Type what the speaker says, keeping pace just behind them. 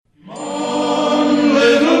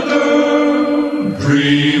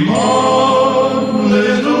Dream on,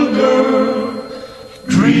 little girl,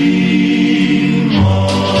 dream on.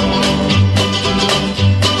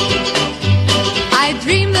 I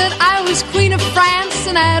dreamed that I was Queen of France,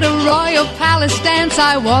 and at a royal palace dance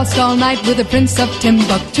I waltzed all night with the Prince of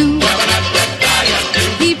Timbuktu.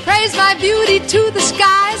 He praised my beauty to the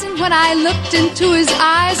skies, and when I looked into his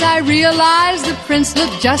eyes I realized the prince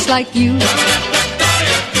looked just like you.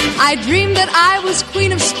 I dreamed that I was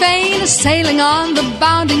Queen of Spain, sailing on the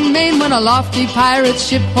bounding main, when a lofty pirate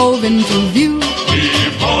ship hove into view.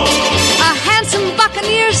 A handsome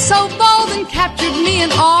buccaneer so bold and captured me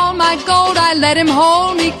and all my gold. I let him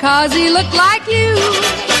hold me 'cause he looked like you.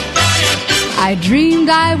 I dreamed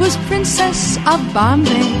I was Princess of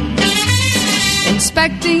Bombay,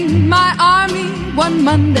 inspecting my army one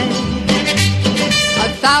Monday.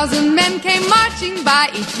 1,000 men came marching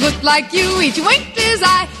by, each looked like you, each winked his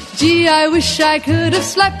eye. Gee, I wish I could have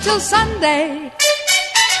slept till Sunday.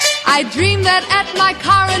 I dreamed that at my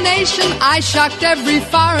coronation I shocked every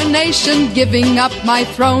foreign nation, giving up my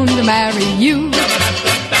throne to marry you.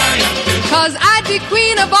 'Cause I'd be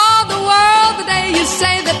queen of all the world the day you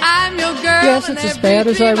say that I'm your girl. Yes, it's as bad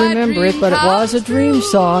as I remember it, but it was a dream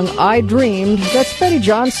song. I Dreamed. That's Betty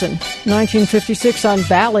Johnson, 1956 on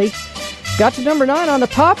Bally. Got to number 9 on the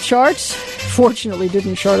pop charts. Fortunately,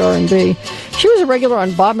 didn't chart R&B. She was a regular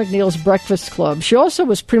on Bob McNeil's Breakfast Club. She also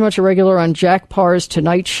was pretty much a regular on Jack Parr's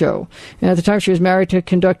Tonight Show. And at the time, she was married to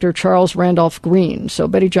conductor Charles Randolph Green. So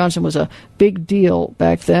Betty Johnson was a big deal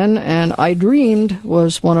back then, and I Dreamed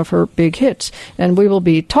was one of her big hits. And we will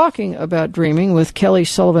be talking about dreaming with Kelly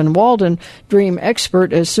Sullivan Walden, dream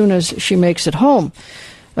expert, as soon as she makes it home.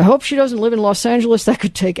 I hope she doesn't live in Los Angeles. That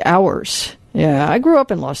could take hours. Yeah, I grew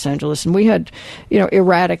up in Los Angeles, and we had,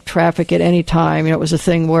 erratic traffic at any time. It was a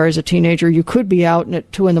thing where, as a teenager, you could be out and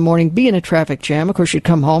at 2 a.m, be in a traffic jam. Of course, you'd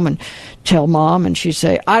come home and tell Mom, and she'd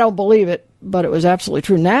say, I don't believe it, but it was absolutely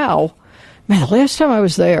true. Now, man, the last time I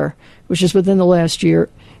was there, which is within the last year,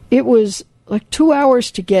 it was like 2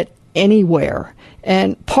 hours to get anywhere.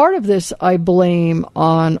 And part of this I blame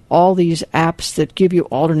on all these apps that give you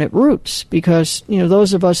alternate routes, because,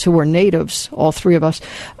 those of us who were natives, all three of us,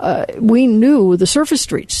 we knew the surface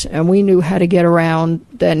streets and we knew how to get around.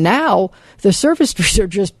 And now the surface streets are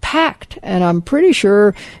just packed. And I'm pretty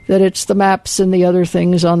sure that it's the maps and the other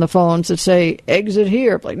things on the phones that say exit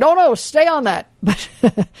here. Like, no, stay on that.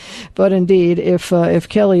 But indeed, if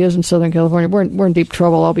Kelly is in Southern California, we're in deep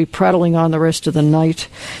trouble. I'll be prattling on the rest of the night.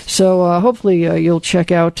 So hopefully you'll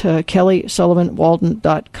check out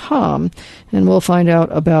KellySullivanWalden.com, and we'll find out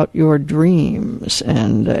about your dreams.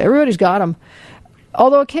 And everybody's got them.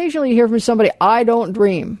 Although occasionally you hear from somebody, I don't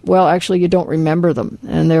dream. Well, actually, you don't remember them.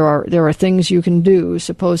 And there are things you can do,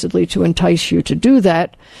 supposedly, to entice you to do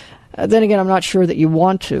that. Then again, I'm not sure that you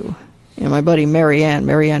want to. My buddy Marianne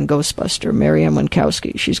Ghostbuster, Marianne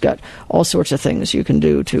Winkowski, she's got all sorts of things you can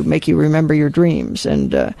do to make you remember your dreams.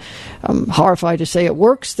 And I'm horrified to say it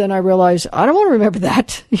works. Then I realize I don't want to remember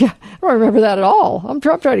that. Yeah, I don't remember that at all. I'm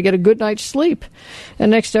trying to get a good night's sleep.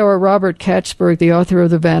 And next hour, Robert Katzberg, the author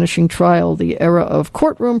of The Vanishing Trial, the era of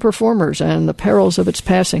courtroom performers and the perils of its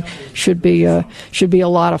passing, should be a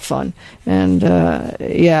lot of fun. And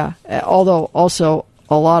although also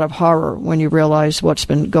a lot of horror when you realize what's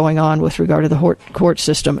been going on with regard to the court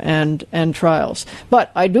system and trials.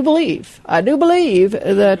 But I do believe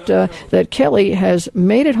that Kelly has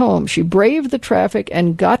made it home. She braved the traffic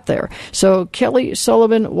and got there. So Kelly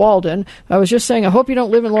Sullivan Walden, I was just saying, I hope you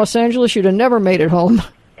don't live in Los Angeles. You'd have never made it home.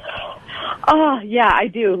 Yeah, I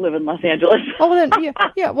do live in Los Angeles. Oh, then,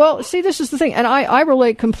 yeah. Well, see, this is the thing, and I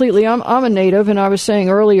relate completely. I'm a native, and I was saying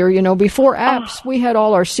earlier, before apps, we had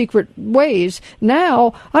all our secret ways.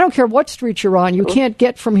 Now, I don't care what street you're on, you can't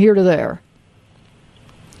get from here to there.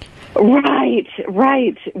 Right.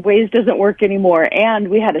 Waze doesn't work anymore, and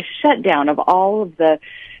we had a shutdown of all of the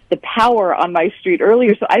power on my street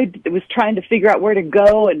earlier, so I was trying to figure out where to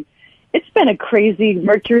go, and it's been a crazy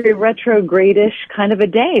Mercury retrograde-ish kind of a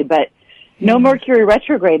day, but no Mercury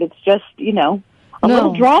retrograde. It's just, a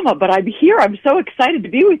little drama, but I'm here. I'm so excited to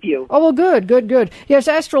be with you. Oh, well, good. Yes,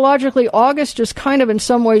 astrologically, August is kind of in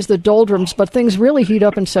some ways the doldrums, but things really heat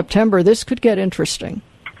up in September. This could get interesting.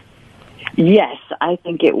 Yes, I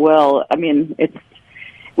think it will. I mean,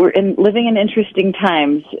 we're living in interesting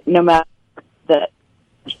times, no matter the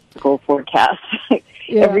forecast.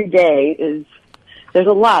 Yeah. Every day there's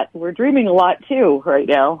a lot. We're dreaming a lot, too, right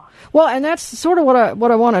now. Well, and that's sort of what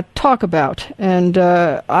I want to talk about. And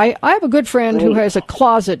I have a good friend who has a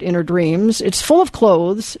closet in her dreams. It's full of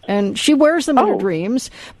clothes, and she wears them in her dreams,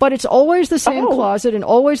 but it's always the same closet and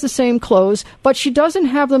always the same clothes, but she doesn't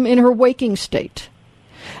have them in her waking state.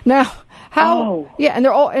 Now, Yeah, and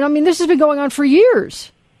they're all, and I mean, this has been going on for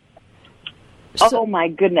years. Oh my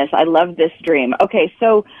goodness, I love this dream. Okay,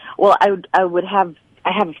 so, well, I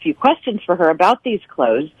have a few questions for her about these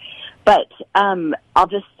clothes, but I'm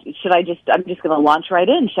just going to launch right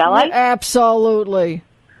in, shall I? Absolutely.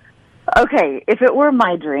 Okay, if it were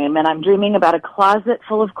my dream, and I'm dreaming about a closet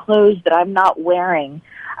full of clothes that I'm not wearing,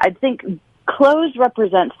 I'd think clothes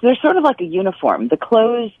they're sort of like a uniform. The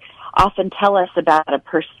clothes often tell us about a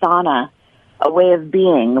persona, a way of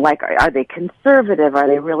being. Like, are they conservative? Are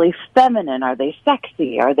they really feminine? Are they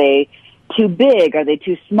sexy? Are they too big? Are they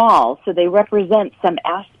too small? So they represent some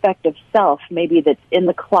aspect of self, maybe that's in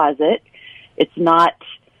the closet. It's not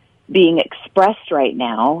being expressed right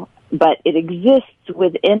now, but it exists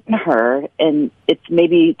within her, and it's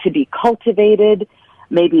maybe to be cultivated.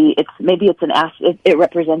 Maybe it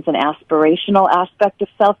represents an aspirational aspect of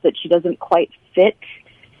self that she doesn't quite fit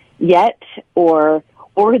yet, or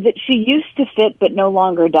that she used to fit but no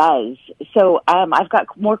longer does. So I've got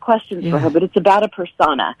more questions for her, but it's about a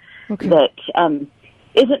persona that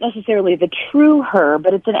isn't necessarily the true her,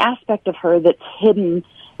 but it's an aspect of her that's hidden,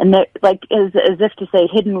 and that, like, as if to say,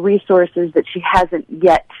 hidden resources that she hasn't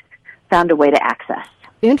yet found a way to access.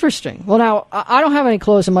 Interesting. Well, now, I don't have any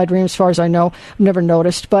clothes in my dream as far as I know. I've never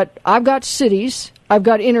noticed, but I've got cities, I've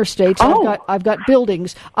got interstates, I've got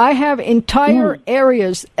buildings. I have entire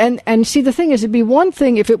areas, and see, the thing is, it'd be one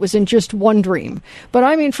thing if it was in just one dream. But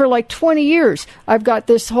I mean, for like 20 years, I've got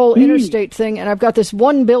this whole interstate thing, and I've got this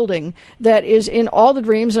one building that is in all the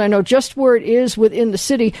dreams, and I know just where it is within the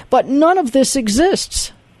city, but none of this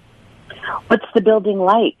exists. What's the building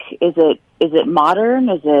like? Is it modern?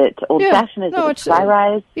 Is it old-fashioned? Is it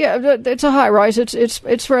high-rise? Yeah, it's a high-rise.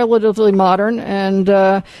 It's relatively modern,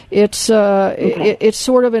 and it's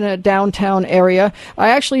sort of in a downtown area. I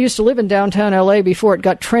actually used to live in downtown L.A. before it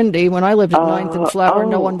got trendy. When I lived at 9th and Flower,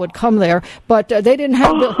 no one would come there. But they didn't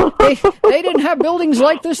have they didn't have buildings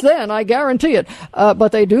like this then, I guarantee it.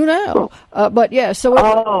 But they do now. But yeah,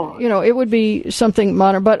 so it would be something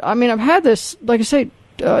modern. But I mean, I've had this, like I say,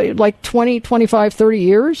 like 20, 25, 30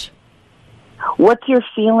 years. What's your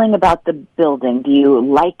feeling about the building? Do you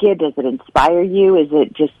like it? Does it inspire you? Is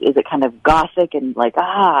it kind of gothic and like,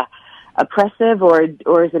 oppressive, or is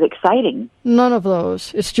it exciting? None of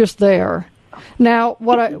those. It's just there. Now,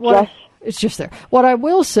 it's just there. What I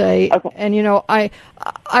will say, and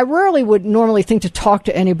I rarely would normally think to talk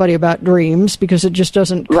to anybody about dreams because it just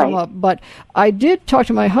doesn't come up, but I did talk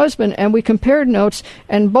to my husband, and we compared notes,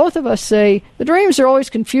 and both of us say the dreams are always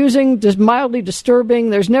confusing, just mildly disturbing.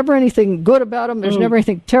 There's never anything good about them. There's never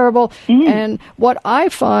anything terrible. And what I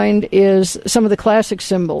find is some of the classic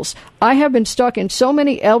symbols. I have been stuck in so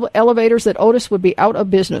many elevators that Otis would be out of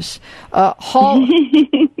business.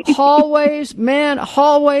 Hallways,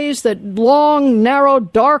 that long, narrow,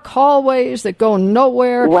 dark hallways that go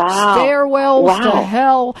nowhere. Wow. Stairwells to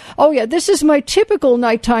hell. Oh yeah, this is my typical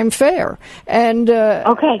nighttime fare. And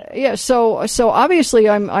so obviously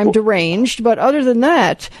I'm deranged, but other than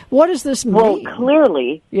that, what does this mean? Well,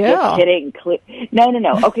 clearly, yeah. Just kidding.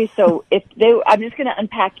 No. Okay, so I'm just going to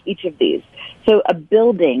unpack each of these. So a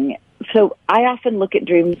building. So I often look at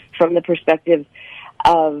dreams from the perspective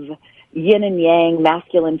of yin and yang,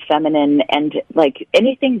 masculine, feminine, and like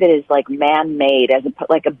anything that is like man-made,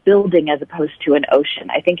 like a building as opposed to an ocean.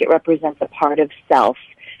 I think it represents a part of self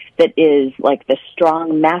that is like the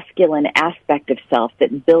strong masculine aspect of self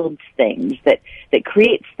that builds things, that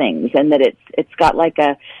creates things, and that it's got like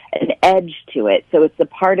an edge to it. So it's the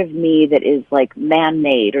part of me that is like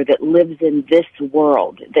man-made, or that lives in this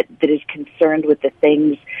world, that is concerned with the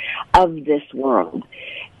things of this world.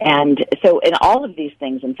 And so in all of these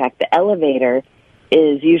things, in fact, the elevator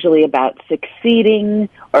is usually about succeeding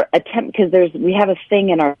or attempt, because we have a thing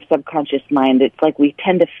in our subconscious mind. It's like we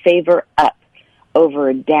tend to favor up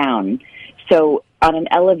over down. So on an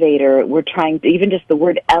elevator, we're trying to, even just the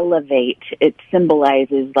word elevate, it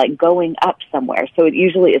symbolizes like going up somewhere. So it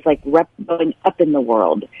usually is like going up in the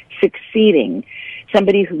world, succeeding.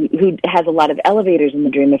 Somebody who has a lot of elevators in the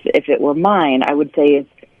dream, if it were mine, I would say is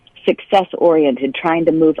success-oriented, trying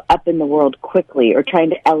to move up in the world quickly, or trying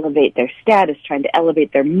to elevate their status, trying to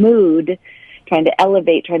elevate their mood, trying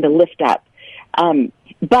to lift up.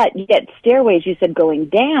 But yet stairways, you said going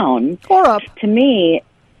down. Or up. To me,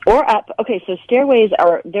 or up. Okay, so stairways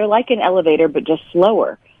they're like an elevator, but just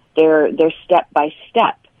slower. They're step by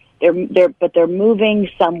step. They're moving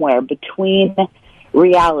somewhere between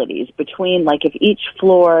realities, between, like, if each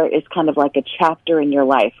floor is kind of like a chapter in your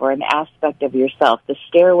life or an aspect of yourself, the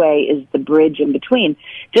stairway is the bridge in between.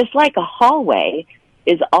 Just like a hallway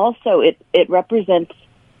is also, it represents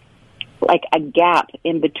like a gap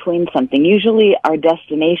in between something. Usually our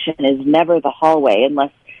destination is never the hallway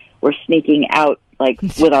unless we're sneaking out like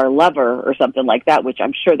with our lover or something like that, which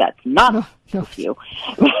I'm sure that's not with you.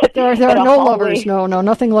 There are no lovers. No,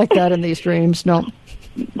 nothing like that in these dreams. No.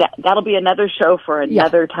 That'll be another show for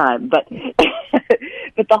another time. But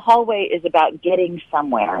but the hallway is about getting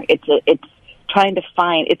somewhere. It's trying to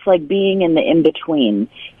find. It's like being in the in between.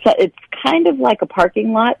 So it's kind of like a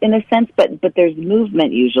parking lot in a sense, but there's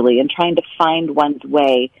movement usually, and trying to find one's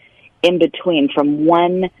way in between from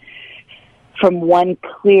one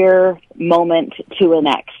clear moment to the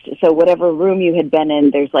next. So whatever room you had been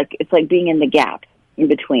in, it's like being in the gap in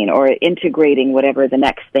between, or integrating whatever the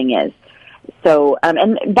next thing is. So,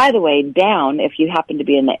 and by the way, down, if you happen to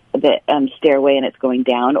be in the stairway and it's going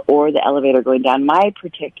down, or the elevator going down, my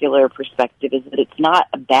particular perspective is that it's not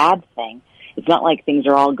a bad thing. It's not like things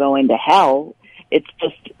are all going to hell.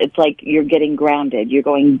 It's like you're getting grounded. You're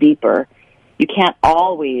going deeper. You can't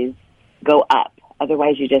always go up.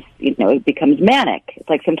 Otherwise, you just, it becomes manic. It's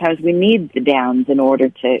like sometimes we need the downs in order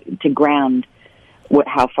to ground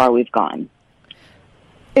how far we've gone.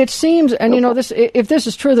 It seems, and this, if this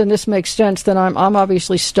is true, then this makes sense. Then I'm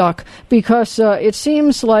obviously stuck, because it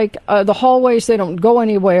seems like the hallways, they don't go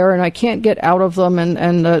anywhere, and I can't get out of them.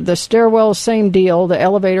 And the stairwells, same deal. The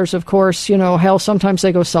elevators, of course, hell, sometimes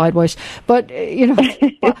they go sideways. But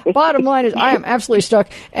bottom line is, I am absolutely stuck.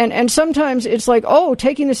 And sometimes it's like,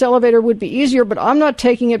 taking this elevator would be easier, but I'm not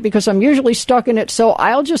taking it because I'm usually stuck in it. So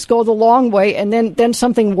I'll just go the long way, and then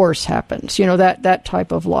something worse happens. That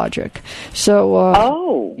type of logic.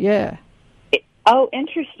 So. Yeah.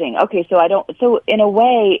 Interesting. Okay, so in a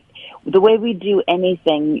way, the way we do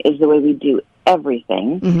anything is the way we do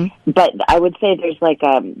everything. Mm-hmm. But I would say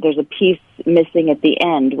there's a piece missing at the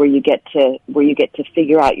end where you get to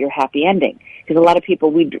figure out your happy ending. Because a lot of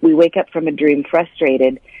people, we wake up from a dream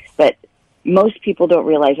frustrated, but most people don't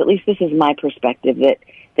realize, at least this is my perspective,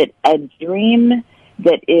 that a dream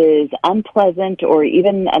that is unpleasant or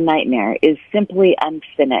even a nightmare is simply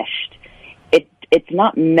unfinished. It's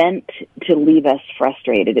not meant to leave us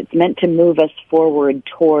frustrated. It's meant to move us forward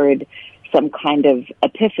toward some kind of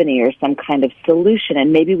epiphany or some kind of solution,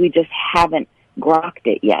 and maybe we just haven't grokked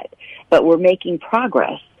it yet, but we're making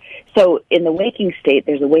progress. So in the waking state,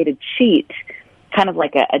 there's a way to cheat, kind of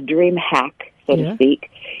like a dream hack, so to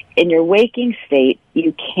speak. In your waking state,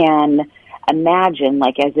 you can imagine,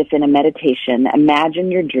 like as if in a meditation,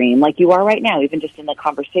 imagine your dream like you are right now, even just in the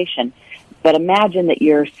conversation. But imagine that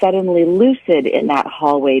you're suddenly lucid in that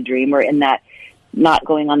hallway dream, or in that not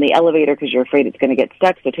going on the elevator because you're afraid it's going to get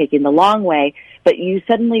stuck, so taking the long way. But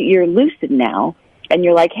you're lucid now, and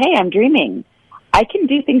you're like, hey, I'm dreaming. I can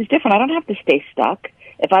do things different. I don't have to stay stuck.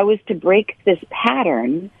 If I was to break this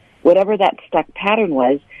pattern, whatever that stuck pattern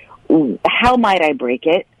was, how might I break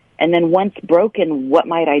it? And then once broken, what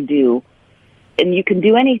might I do? And you can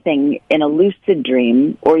do anything in a lucid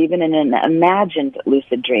dream, or even in an imagined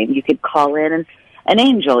lucid dream. You could call in an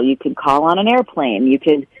angel. You could call on an airplane. You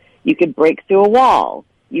could break through a wall.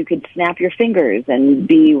 You could snap your fingers and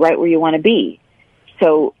be right where you want to be.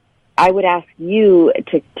 So I would ask you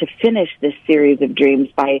to finish this series of dreams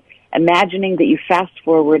by imagining that you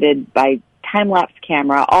fast-forwarded by time-lapse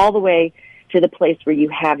camera all the way to the place where you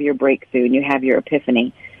have your breakthrough and you have your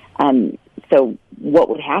epiphany. So what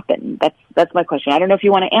would happen? That's my question. I don't know if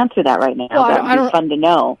you want to answer that right now. Well, that would be fun to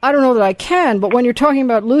know. I don't know that I can, but when you're talking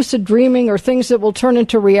about lucid dreaming or things that will turn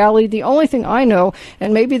into reality, the only thing I know,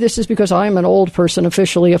 and maybe this is because I'm an old person,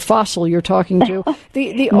 officially a fossil you're talking to.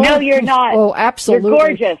 No, you're not. Oh, absolutely. You're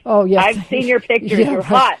gorgeous. Oh, yeah. I've seen your pictures. Yeah, you're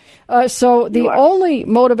hot. So the only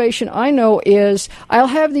motivation I know is I'll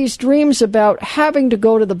have these dreams about having to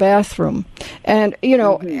go to the bathroom. And,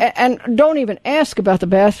 and don't even ask about the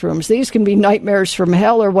bathrooms. These can be nightmares from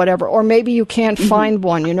hell or whatever. Or maybe you can't find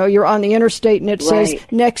one. You're on the interstate and it says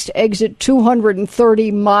next exit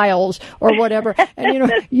 230 miles or whatever. And,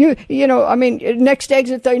 next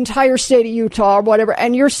exit the entire state of Utah or whatever.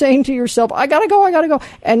 And you're saying to yourself, I gotta go.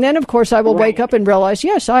 And then, of course, I will wake up and realize,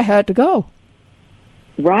 yes, I had to go.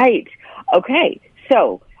 Right. Okay.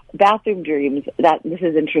 So bathroom dreams, this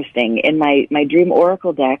is interesting. In my dream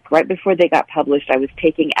oracle deck, right before they got published, I was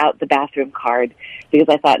taking out the bathroom card because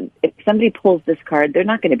I thought if somebody pulls this card, they're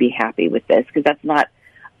not going to be happy with this because that's not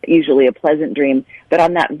usually a pleasant dream. But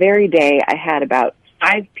on that very day, I had about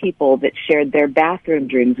 5 people that shared their bathroom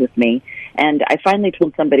dreams with me. And I finally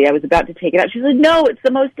told somebody I was about to take it out. She said, no, it's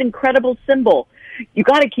the most incredible symbol. You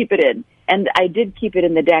got to keep it in. And I did keep it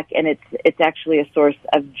in the deck, and it's actually a source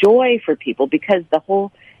of joy for people because the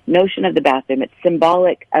whole notion of the bathroom, it's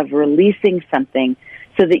symbolic of releasing something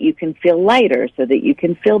so that you can feel lighter, so that you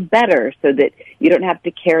can feel better, so that you don't have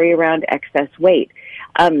to carry around excess weight.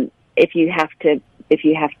 If you have to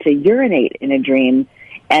urinate in a dream,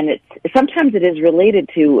 and sometimes it is related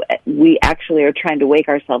to we actually are trying to wake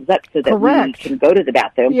ourselves up so that Correct. we can go to the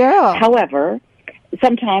bathroom. Yeah. However,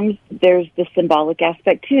 sometimes there's the symbolic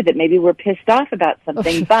aspect too, that maybe we're pissed off about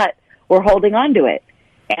something, but we're holding on to it,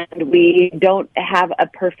 and we don't have a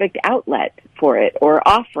perfect outlet for it or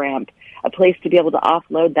off-ramp, a place to be able to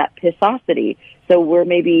offload that pissosity. So we're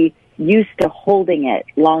maybe used to holding it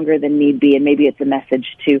longer than need be, and maybe it's a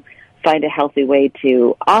message to find a healthy way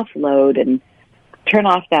to offload and turn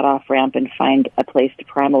off that off-ramp and find a place to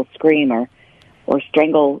primal scream or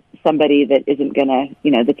strangle somebody that isn't gonna,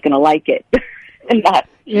 that's gonna like it and not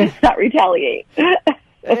retaliate.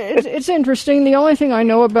 It's interesting. The only thing I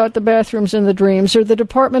know about the bathrooms in the dreams are the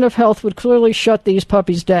Department of Health would clearly shut these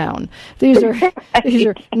puppies down. These are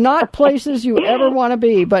not places you ever want to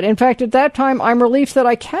be. But in fact, at that time, I'm relieved that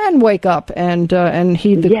I can wake up and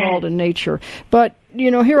heed the call to nature. But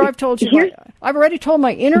here I've told you. I've already told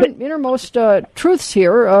my innermost truths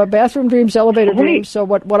here. Bathroom dreams, elevator dreams. So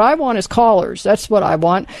what I want is callers. That's what I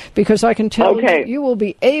want, because I can tell you will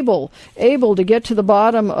be able to get to the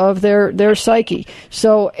bottom of their psyche.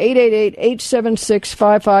 So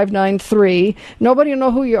 888-876-5593. Nobody will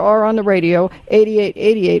know who you are on the radio.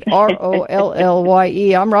 8888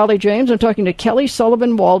 ROLLYE. I'm Raleigh James. I'm talking to Kelly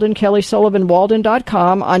Sullivan Walden.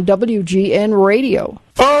 KellySullivanWalden.com on WGN Radio.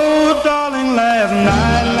 Oh, darling, last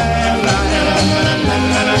night,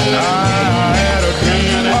 I had a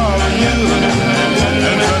dream of you,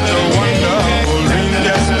 and such a wonderful dream,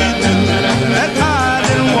 just me too, that I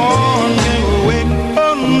didn't want you awake.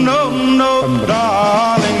 Oh, no,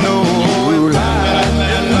 darling, no, if I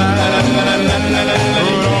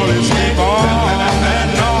could only sleep on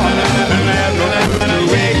and have no food to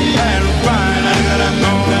wake and find that I'm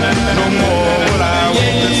gone, no more will I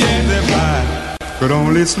wake to see if I could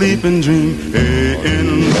only sleep and dream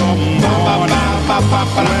in the morning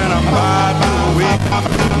when I'm wide awake,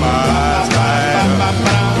 my eyes tired,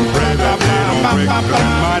 pray that they don't break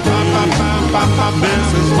during my dream. This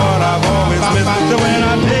is what I've always missed, when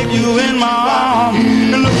I take you in my arms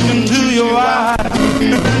and look into your eyes,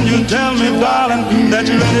 and you tell me, darling, that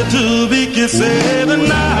you're ready to be kissed every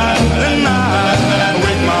night,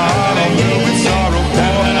 wake my heart on you with sorrow,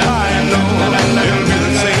 for I know it'll be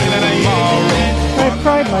the same tomorrow. I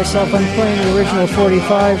pride myself on playing the original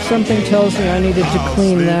 45. Something tells me I needed to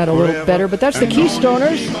clean that a little better. But that's the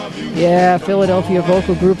Keystoners. Yeah, Philadelphia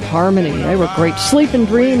vocal group Harmony. They were great. Sleep and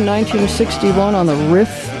Dream, 1961 on the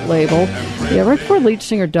Riff label. Yeah, right before lead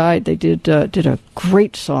singer died, they did a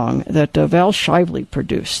great song that Val Shively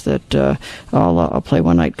produced that I'll play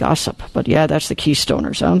One Night Gossip. But yeah, that's the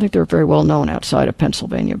Keystoners. I don't think they're very well known outside of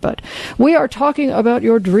Pennsylvania, but we are talking about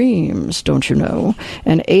your dreams, don't you know?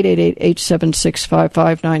 And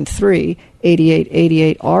 888-876-5593,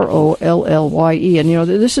 8888 ROLLYE. And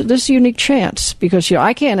this is a unique chance, because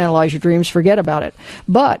I can't analyze your dreams, forget about it.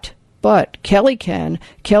 But Kelly can,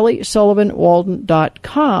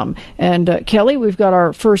 KellySullivanWalden.com. And Kelly, we've got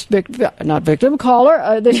our first victim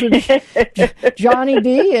caller. This is Johnny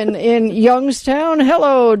D in Youngstown.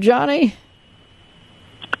 Hello, Johnny.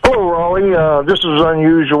 Hello, Raleigh. This is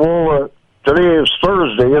unusual. Today is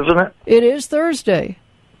Thursday, isn't it? It is Thursday.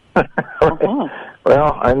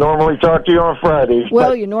 Well, I normally talk to you on Fridays.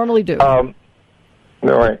 Well, you normally do. All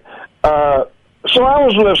right. So I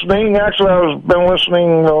was listening. Actually, I've been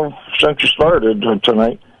listening since you started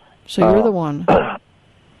tonight. So you're the one. I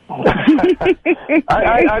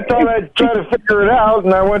thought I'd try to figure it out,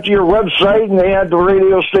 and I went to your website, and they had the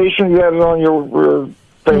radio station. You had it on your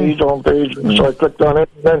page, homepage, so I clicked on it.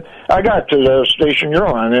 And then I got to the station you're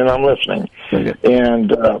on, and I'm listening.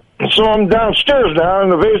 And so I'm downstairs now in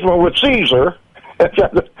the basement with Caesar.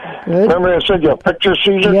 Good. Remember I sent you a picture,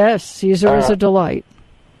 Caesar? Yes, Caesar is a delight.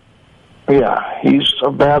 Yeah, he's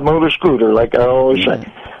a bad motor scooter, like I always say.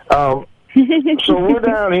 So we're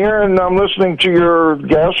down here, and I'm listening to your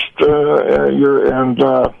guest, a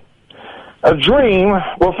dream.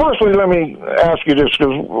 Well, firstly, let me ask you this,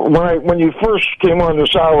 because when you first came on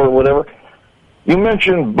this hour or whatever, you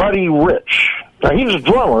mentioned Buddy Rich. Now, he's a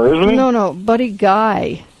drummer, isn't he? No, Buddy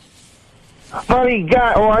Guy. Buddy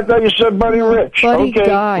Guy. Oh, I thought you said Buddy Rich. Buddy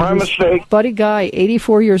Guy. My mistake. Buddy Guy,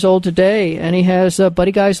 84 years old today, and he has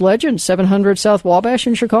Buddy Guy's Legend, 700 South Wabash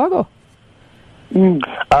in Chicago.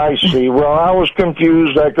 I see. Well, I was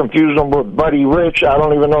confused. I confused him with Buddy Rich. I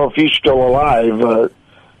don't even know if he's still alive.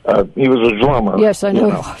 He was a drummer. Yes, I know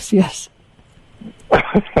he was, yes.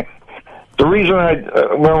 The reason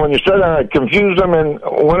when you said that, I confused him, and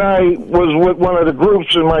when I was with one of the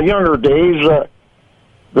groups in my younger days,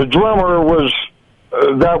 the drummer was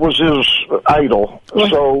that was his idol.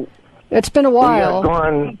 So it's been a while.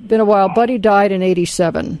 Gone. Been a while. Buddy died in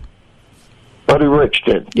 '87. Buddy Rich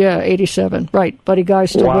did. Yeah, 87. Right. Buddy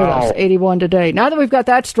Guy's still with us. 81 today. Now that we've got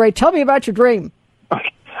that straight, tell me about your dream. All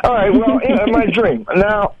right. Well, my dream.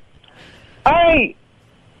 Now, I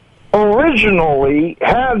originally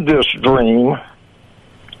had this dream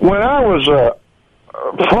when I was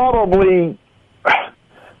probably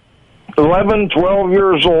 11, 12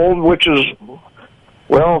 years old, which is,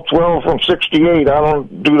 12 from 68. I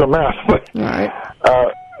don't do the math. But, all right.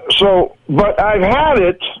 But I've had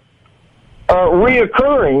it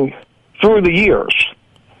reoccurring through the years.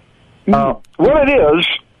 What it is,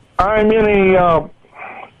 I'm in a...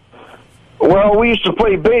 we used to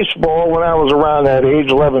play baseball when I was around that age,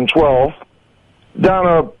 11, 12, down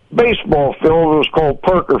a baseball field. It was called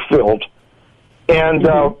Parker Field. And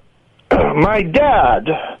my dad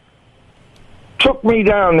took me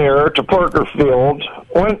down there to Parker Field,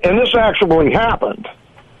 and this actually happened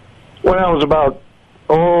when I was about,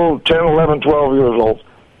 10, 11, 12 years old.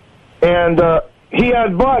 And he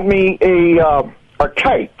had bought me a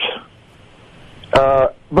kite.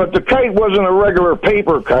 But the kite wasn't a regular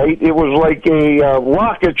paper kite. It was like a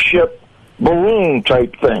rocket ship balloon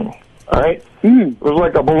type thing. All right? It was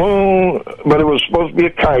like a balloon, but it was supposed to be a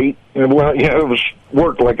kite. And it was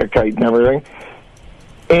worked like a kite and everything.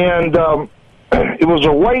 And it was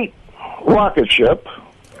a white rocket ship,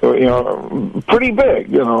 pretty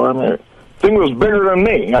big. I mean, the thing was bigger than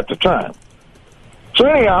me at the time. So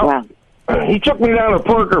anyhow, he took me down to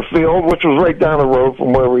Parker Field, which was right down the road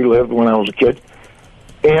from where we lived when I was a kid.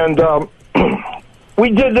 And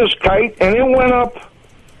we did this kite, and it went up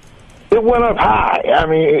high. I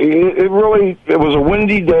mean, it was a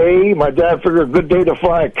windy day. My dad figured a good day to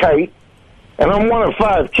fly a kite. And I'm one of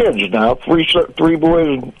 5 kids now, three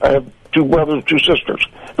boys. I have 2 brothers, 2 sisters.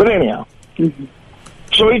 But anyhow,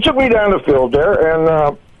 so he took me down the field there,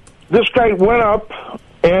 and this kite went up,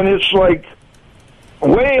 and it's like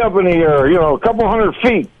way up in the air, a couple hundred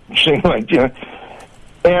feet, it seemed like,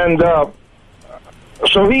 And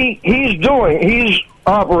so he's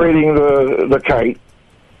operating the kite,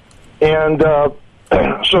 and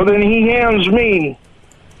so then he hands me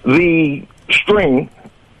the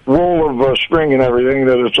roll of string and everything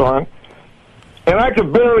that it's on, and I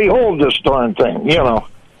could barely hold this darn thing,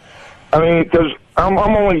 I mean, because I'm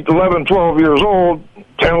only 11, 12 years old,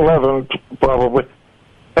 10, 11 probably,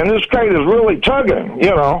 and this kite is really tugging,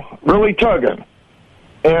 really tugging,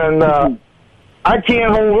 and I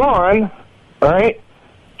can't hold on, right?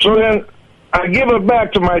 So then I give it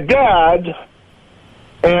back to my dad,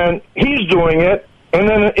 and he's doing it, and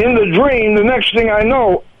then in the dream, the next thing I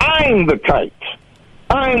know, I'm the kite.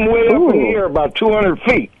 I'm way up in the air, about 200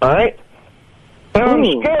 feet, all right? And I'm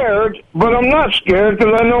scared, but I'm not scared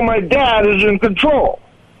because I know my dad is in control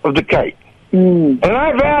of the kite. And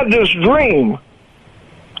I've had this dream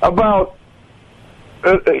about,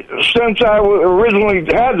 since I originally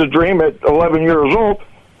had the dream at 11 years old,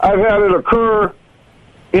 I've had it occur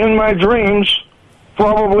in my dreams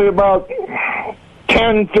probably about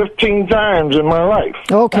 10, 15 times in my life.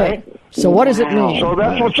 Okay. Right? So what does it mean? So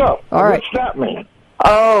that's what's up. All right. What's that mean?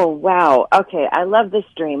 Oh, wow. Okay, I love this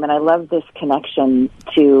dream, and I love this connection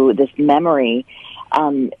to this memory.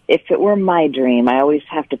 If it were my dream, I always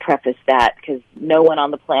have to preface that because no one on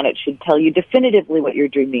the planet should tell you definitively what your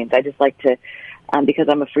dream means. I just like to, because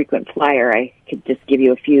I'm a frequent flyer, I could just give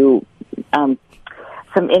you a few, some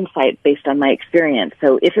insight based on my experience.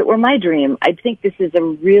 So if it were my dream, I'd think this is a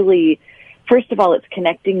really, first of all, it's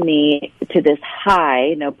connecting me to this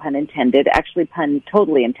high, no pun intended, actually pun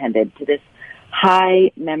totally intended, to this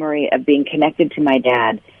high memory of being connected to my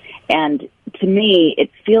dad. And to me, it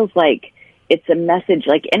feels like it's a message,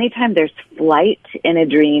 like anytime there's flight in a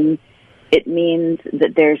dream, it means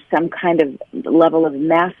that there's some kind of level of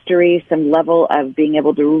mastery, some level of being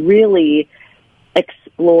able to really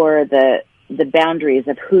explore the boundaries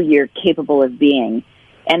of who you're capable of being.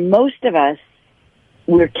 And most of us,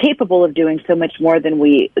 we're capable of doing so much more than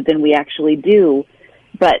we actually do,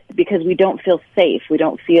 but because we don't feel safe, we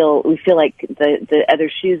feel like the other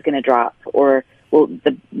shoe's going to drop, or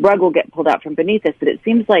the rug will get pulled out from beneath us. But it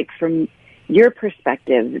seems like from your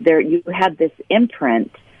perspective, there you had this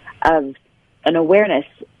imprint of an awareness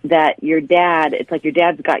that your dad, it's like your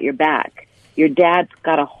dad's got your back. Your dad's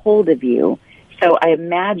got a hold of you. So I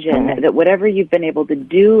imagine that whatever you've been able to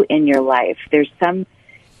do in your life, there's some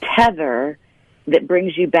tether that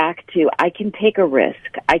brings you back to, I can take a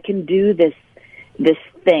risk. I can do this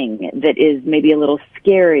thing that is maybe a little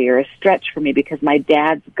scary or a stretch for me because my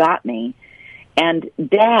dad's got me. And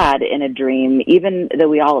dad in a dream, even though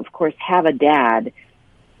we all, of course, have a dad,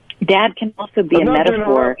 Dad can also be a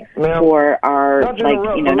metaphor for our, not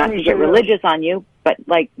to get religious on you, but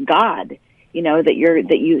like God,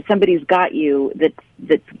 somebody's got you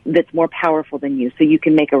that's more powerful than you, so you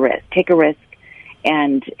can take a risk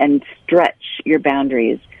and stretch your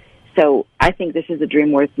boundaries. So I think this is a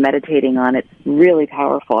dream worth meditating on. It's really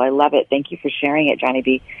powerful. I love it. Thank you for sharing it, Johnny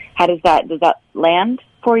B. How does that land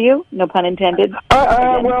for you? No pun intended.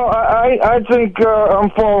 I think I'm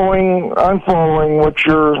following what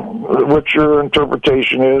your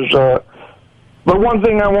interpretation is. But one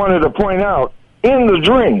thing I wanted to point out in the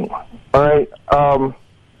dream, all right.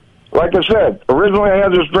 Like I said, originally I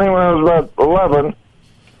had this dream when I was about 11.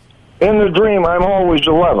 In the dream, I'm always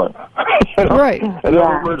 11. Right. In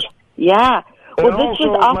other words. Yeah. Well, this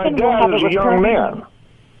was often we'll have a young man.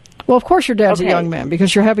 Well, of course your dad's a young man,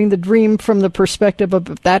 because you're having the dream from the perspective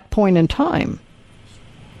of that point in time.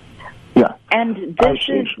 Yeah. And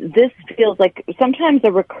this feels like sometimes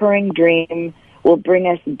a recurring dream will bring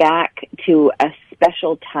us back to a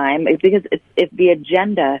special time, because it's the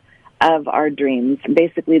agenda of our dreams,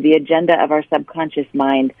 basically the agenda of our subconscious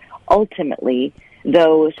mind, ultimately,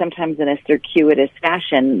 though sometimes in a circuitous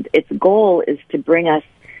fashion, its goal is to bring us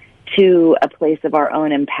to a place of our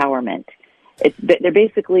own empowerment.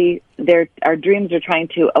 Our dreams are trying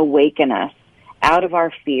to awaken us out of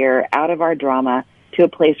our fear, out of our drama, to a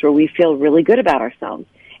place where we feel really good about ourselves.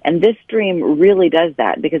 And this dream really does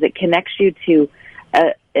that, because it connects you to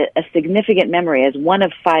a significant memory. As one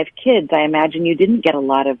of 5 kids, I imagine you didn't get a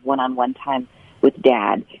lot of one-on-one time with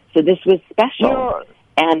Dad. So this was special.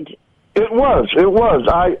 And it was.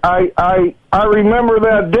 I remember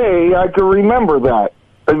that day. I could remember that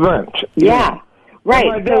event. Yeah, right.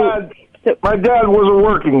 My dad was a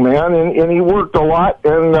working man, and he worked a lot,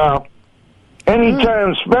 and any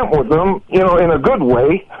time spent with him, in a good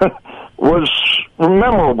way, was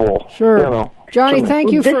memorable. Sure. Johnny,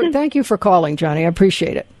 thank you for calling, Johnny. I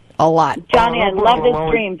appreciate it a lot. Johnny, I love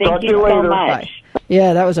this dream. Thank you so much. Bye.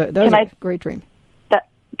 Yeah, that was a great dream.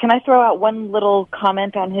 Can I throw out one little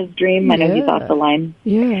comment on his dream? I know he's off the line.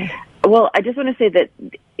 Yeah. Well, I just want to say that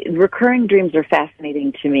recurring dreams are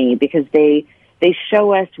fascinating to me, because they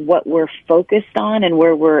show us what we're focused on and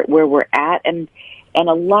where we're at, and a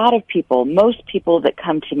lot of people, most people that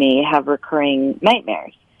come to me have recurring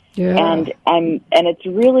nightmares. Yeah. And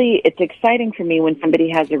it's exciting for me when somebody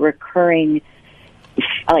has a recurring,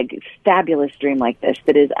 fabulous dream like this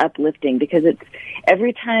that is uplifting, because it's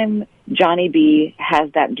every time Johnny B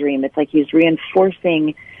has that dream, it's like he's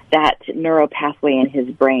reinforcing that neural pathway in his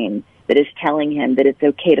brain that is telling him that it's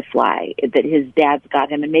okay to fly, that his dad's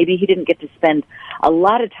got him, and maybe he didn't get to spend a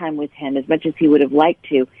lot of time with him as much as he would have liked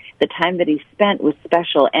to. The time that he spent was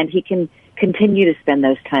special, and he can continue to spend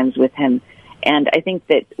those times with him. And I think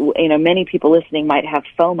that, many people listening might have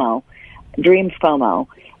FOMO, dream FOMO,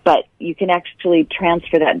 but you can actually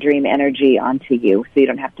transfer that dream energy onto you, so you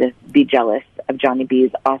don't have to be jealous of Johnny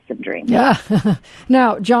B's awesome dream. Yeah.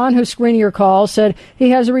 Now, John, who's screening your call, said he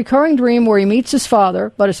has a recurring dream where he meets his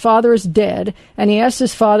father, but his father is dead, and he asks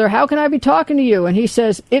his father, "How can I be talking to you?" And he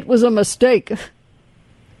says, "It was a mistake."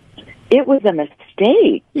 It was a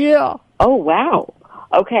mistake? Yeah. Oh, wow.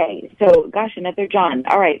 Okay, so, gosh, another John.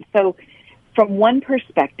 All right, so from one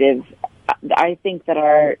perspective, I think that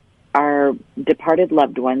our departed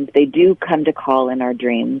loved ones, they do come to call in our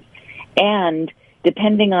dreams, and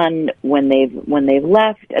depending on when they've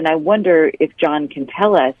left, and I wonder if John can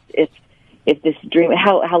tell us if this dream,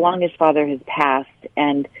 how long his father has passed,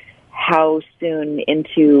 and how soon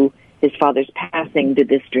into his father's passing did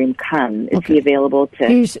this dream come. Is he available to?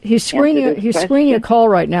 He's screening a call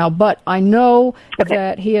right now, but I know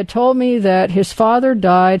that he had told me that his father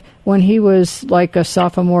died when he was like a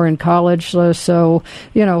sophomore in college, so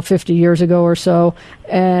 50 years ago or so,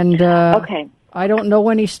 and I don't know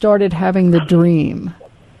when he started having the dream.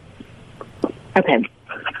 Okay.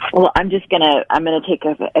 Well, I'm gonna take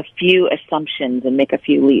a few assumptions and make a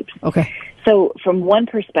few leaps. Okay. So from one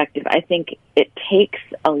perspective, I think it takes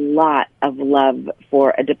a lot of love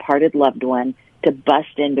for a departed loved one to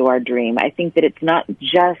bust into our dream. I think that it's not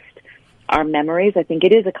just our memories. I think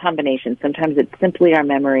it is a combination. Sometimes it's simply our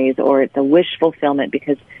memories, or it's a wish fulfillment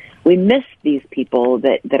because we miss these people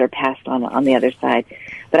that are passed on the other side.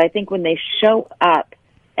 But I think when they show up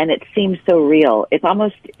and it seems so real, it's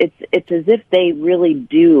as if they really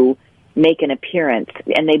do make an appearance,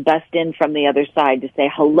 and they bust in from the other side to say,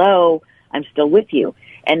 "Hello, I'm still with you."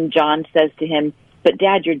 And John says to him, "But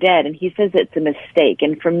Dad, you're dead." And he says it's a mistake.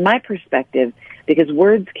 And from my perspective, because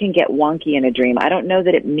words can get wonky in a dream, I don't know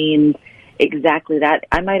that it means exactly that.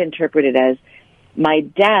 I might interpret it as, my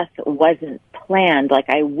death wasn't planned. Like,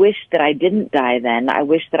 I wish that I didn't die then. I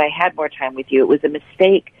wish that I had more time with you. It was a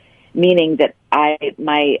mistake meaning that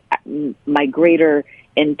my greater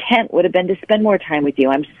intent would have been to spend more time with you.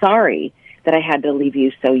 I'm sorry that I had to leave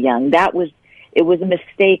you so young. It was a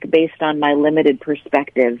mistake based on my limited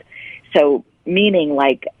perspective. So, meaning,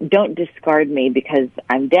 like, don't discard me because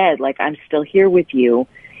I'm dead. Like, I'm still here with you.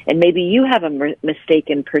 And maybe you have a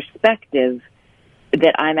mistaken perspective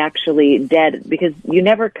that I'm actually dead, because you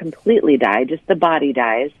never completely die, just the body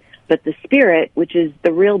dies. But the spirit, which is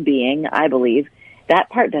the real being, I believe, that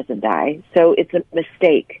part doesn't die. So it's a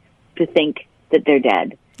mistake to think that they're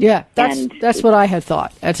dead. Yeah, that's what I had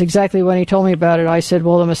thought. That's exactly when he told me about it. I said,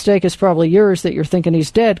 well, the mistake is probably yours that you're thinking he's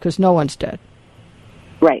dead, because no one's dead.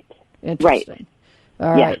 Right. Interesting. Right.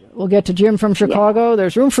 All right. We'll get to Jim from Chicago. Yeah.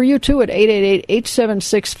 There's room for you, too, at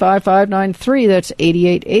 888-876-5593. That's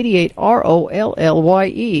 8888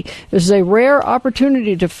 ROLLYE. This is a rare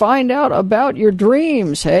opportunity to find out about your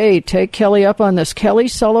dreams. Hey, take Kelly up on this.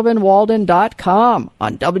 KellySullivanWalden.com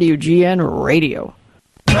on WGN Radio.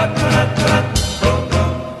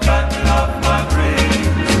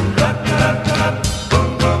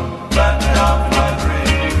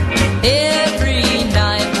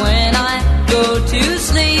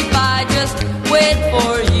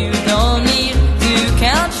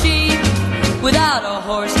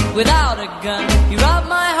 Without a gun, you rob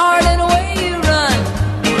my heart and away you run.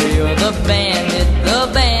 For you're the bandit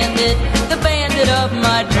of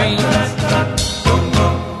my dreams.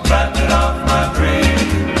 Bandit of my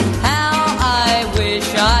dreams. How I wish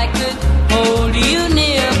I could hold you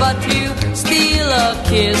near, but you steal a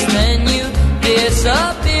kiss, then you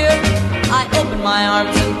disappear. I open my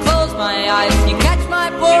arms and close my eyes. You catch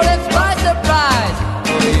my poor lips by surprise.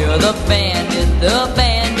 For you're the bandit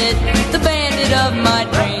of my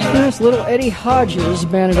dreams. There's little Eddie Hodges,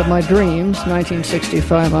 Bandit of My Dreams,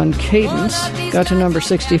 1965 on Cadence. Got to number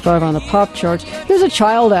 65 on the pop charts. He was a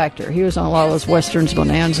child actor. He was on a lot of those westerns,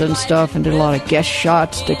 Bonanza and stuff, and did a lot of guest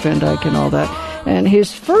shots, Dick Van Dyke and all that. And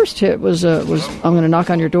his first hit was I'm Gonna Knock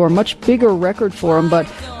on Your Door, much bigger record for him,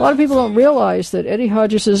 but a lot of people don't realize that Eddie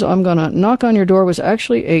Hodges' I'm Gonna Knock on Your Door was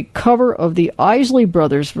actually a cover of the Isley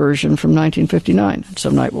Brothers version from 1959.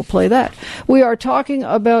 Some night we'll play that. We are talking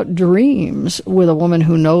about dreams with a woman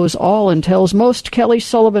who knows all and tells most, Kelly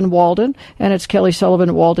Sullivan Walden, and it's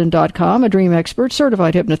KellySullivanWalden.com, a dream expert,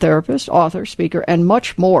 certified hypnotherapist, author, speaker, and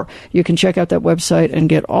much more. You can check out that website and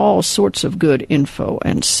get all sorts of good info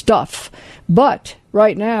and stuff. But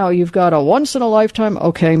right now, you've got a once-in-a-lifetime,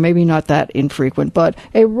 okay, maybe not that infrequent, but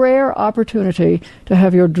a rare opportunity to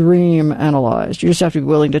have your dream analyzed. You just have to be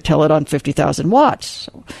willing to tell it on 50,000 watts.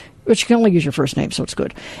 But you can only use your first name, so it's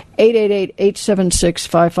good.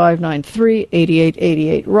 888-876-5593,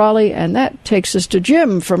 8888 Raleigh, and that takes us to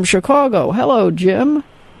Jim from Chicago. Hello, Jim.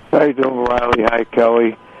 How you doing, Riley? Hi,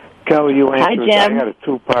 Kelly. Kelly, you answered. Hi, Jim. I had a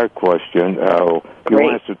two-part question. You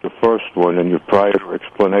answered the first one in your prior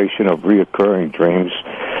explanation of reoccurring dreams.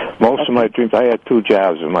 Most of my dreams, I had two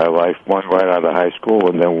jobs in my life, one right out of high school,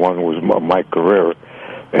 and then one was my career.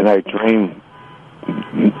 And I dream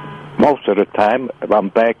most of the time I'm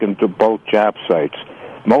back into both job sites.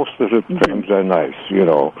 Most of the dreams are nice,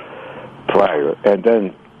 prior. And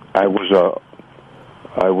then I was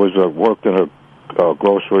worked in a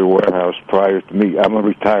grocery warehouse prior to me. I'm a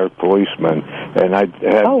retired policeman, and I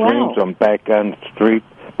had dreams I'm back on the street,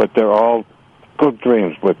 but they're all good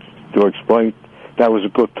dreams. But to explain, that was a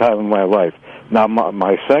good time in my life. Now,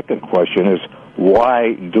 my second question is,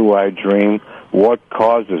 why do I dream? What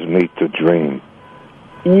causes me to dream?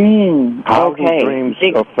 How do dreams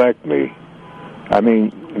affect me? I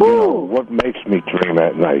mean, what makes me dream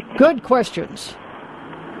at night? Good questions.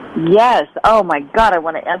 Yes. Oh, my God, I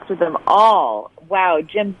want to answer them all. Wow,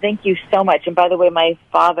 Jim, thank you so much. And by the way, my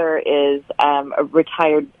father is a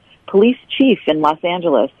retired police chief in Los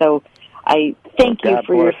Angeles, so I thank you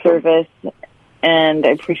for your service, and I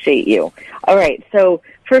appreciate you. All right, so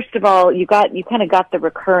first of all, you kind of got the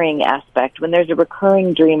recurring aspect. When there's a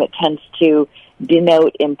recurring dream, it tends to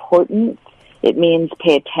denote importance. It means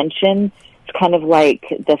pay attention. It's kind of like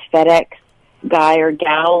the FedEx guy or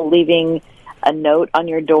gal leaving a note on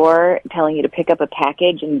your door telling you to pick up a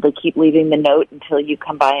package, and they keep leaving the note until you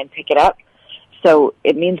come by and pick it up. So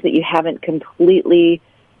it means that you haven't completely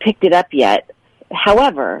picked it up yet.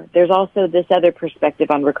 However, there's also this other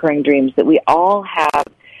perspective on recurring dreams, that we all have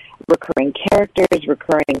recurring characters,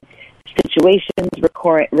 recurring situations,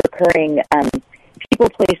 recurring people,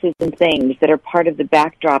 places, and things that are part of the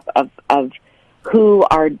backdrop of who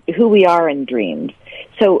we are in dreams.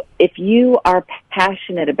 So if you are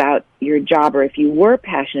passionate about your job, or if you were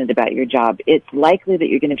passionate about your job, it's likely that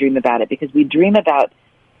you're going to dream about it, because we dream about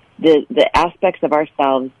the aspects of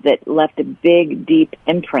ourselves that left a big, deep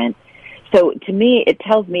imprint. So to me, it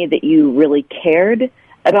tells me that you really cared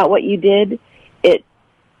about what you did. It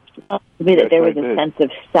tells me that there was a sense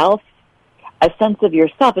of self, a sense of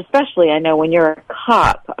yourself, especially, I know, when you're a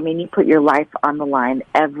cop. I mean, you put your life on the line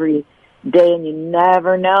every day, and you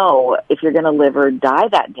never know if you're going to live or die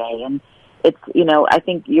that day. And it's, I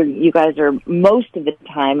think you guys are most of the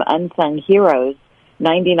time unsung heroes,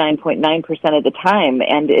 99.9% of the time,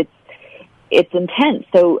 and it's intense.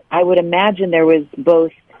 So I would imagine there was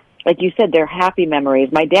both, like you said, there are happy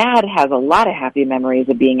memories. My dad has a lot of happy memories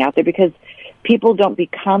of being out there, because people don't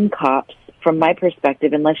become cops, from my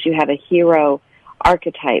perspective, unless you have a hero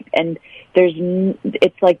archetype. And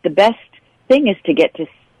it's like the best thing is to get to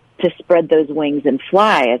spread those wings and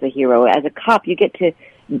fly as a hero. As a cop, you get to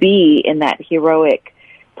be in that heroic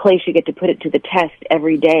place. You get to put it to the test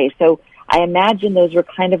every day. So I imagine those were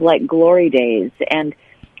kind of like glory days, and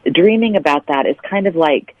dreaming about that is kind of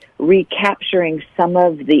like recapturing some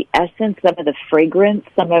of the essence, some of the fragrance,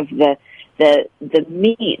 some of the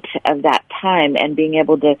meat of that time, and being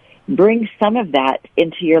able to bring some of that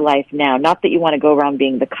into your life now. Not that you want to go around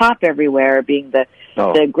being the cop everywhere, being the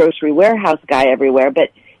grocery warehouse guy everywhere,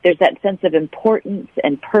 but there's that sense of importance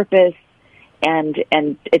and purpose, and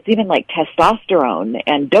it's even like testosterone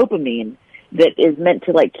and dopamine that is meant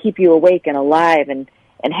to like keep you awake and alive and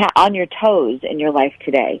on your toes in your life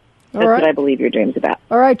today. That's what I believe your dream's about.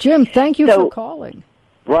 All right, Jim, thank you for calling.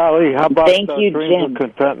 Riley, how about Thank you, Dreams Jim. of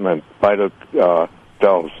Contentment by the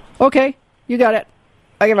Delves? Okay, you got it.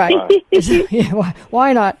 Okay, bye.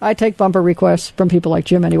 Why not? I take bumper requests from people like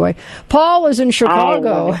Jim anyway. Paul is in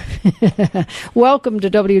Chicago. Welcome to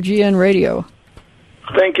WGN Radio.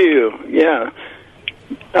 Thank you. Yeah.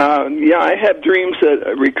 I have dreams,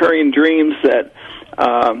 recurring dreams that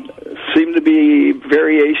seem to be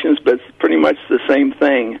variations, but it's pretty much the same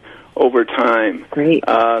thing over time. Great.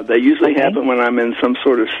 They usually happen when I'm in some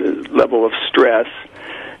sort of level of stress.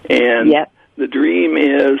 And the dream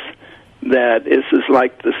is that this is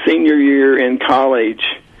like the senior year in college,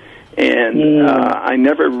 and I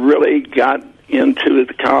never really got into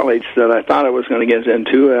the college that I thought I was going to get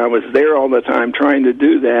into. I was there all the time trying to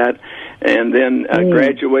do that, and then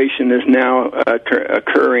graduation is now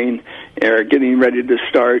occurring or getting ready to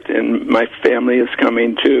start, and my family is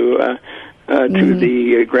coming to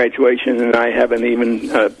the graduation, and I haven't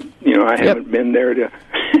even, I haven't been there to.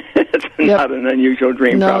 It's not an unusual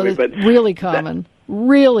dream, probably, but really common.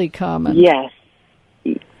 Really common. Yes.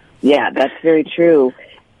 Yeah, that's very true.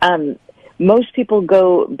 Most people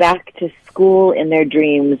go back to school in their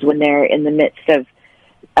dreams when they're in the midst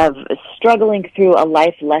of struggling through a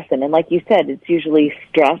life lesson. And like you said, it's usually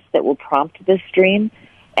stress that will prompt this dream.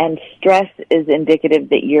 And stress is indicative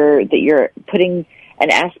that you're putting an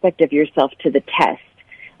aspect of yourself to the test.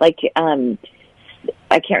 Like,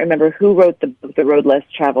 I can't remember who wrote the book, The Road Less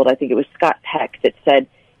Traveled. I think it was Scott Peck that said,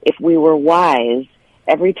 if we were wise,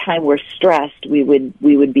 every time we're stressed, we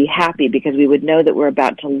would be happy, because we would know that we're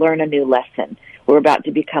about to learn a new lesson. We're about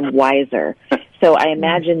to become wiser. So I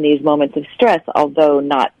imagine these moments of stress, although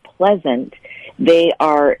not pleasant,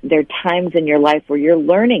 they're times in your life where you're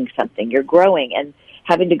learning something, you're growing, and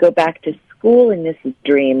having to go back to school in this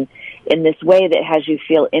dream in this way that has you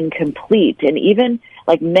feel incomplete. And even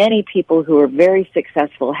like many people who are very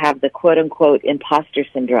successful have the quote-unquote imposter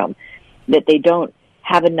syndrome, that they don't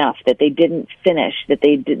have enough, that they didn't finish, that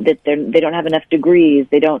they don't have enough degrees,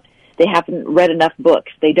 they haven't read enough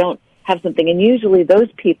books, they don't have something. And usually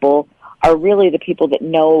those people are really the people that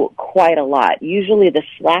know quite a lot. Usually the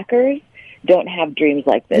slackers don't have dreams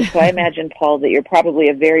like this. So I imagine, Paul, that you're probably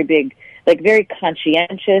a very big, like very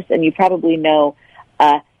conscientious, and you probably know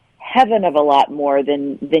heaven of a lot more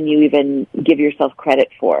than you even give yourself credit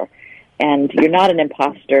for. And you're not an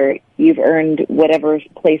imposter. You've earned whatever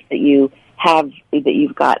place that you have, that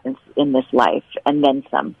you've got in this life, and then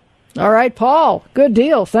some. All right, Paul. Good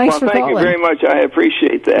deal. Thanks for calling. Thank you very much. I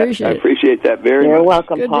appreciate that. I appreciate that very much. You're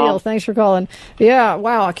welcome, Good Paul. deal. Thanks for calling. Yeah,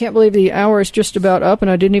 wow. I can't believe the hour is just about up, and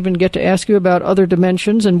I didn't even get to ask you about other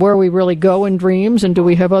dimensions and where we really go in dreams, and do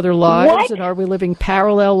we have other lives, What? and are we living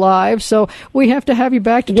parallel lives? So we have to have you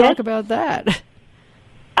back to talk about that.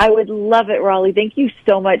 I would love it, Raleigh. Thank you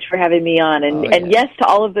so much for having me on. And yes to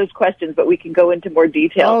all of those questions, but we can go into more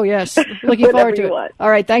detail. Oh, yes. Looking forward to it. All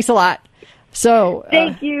right. Thanks a lot. So,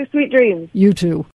 thank you. Sweet dreams. You too.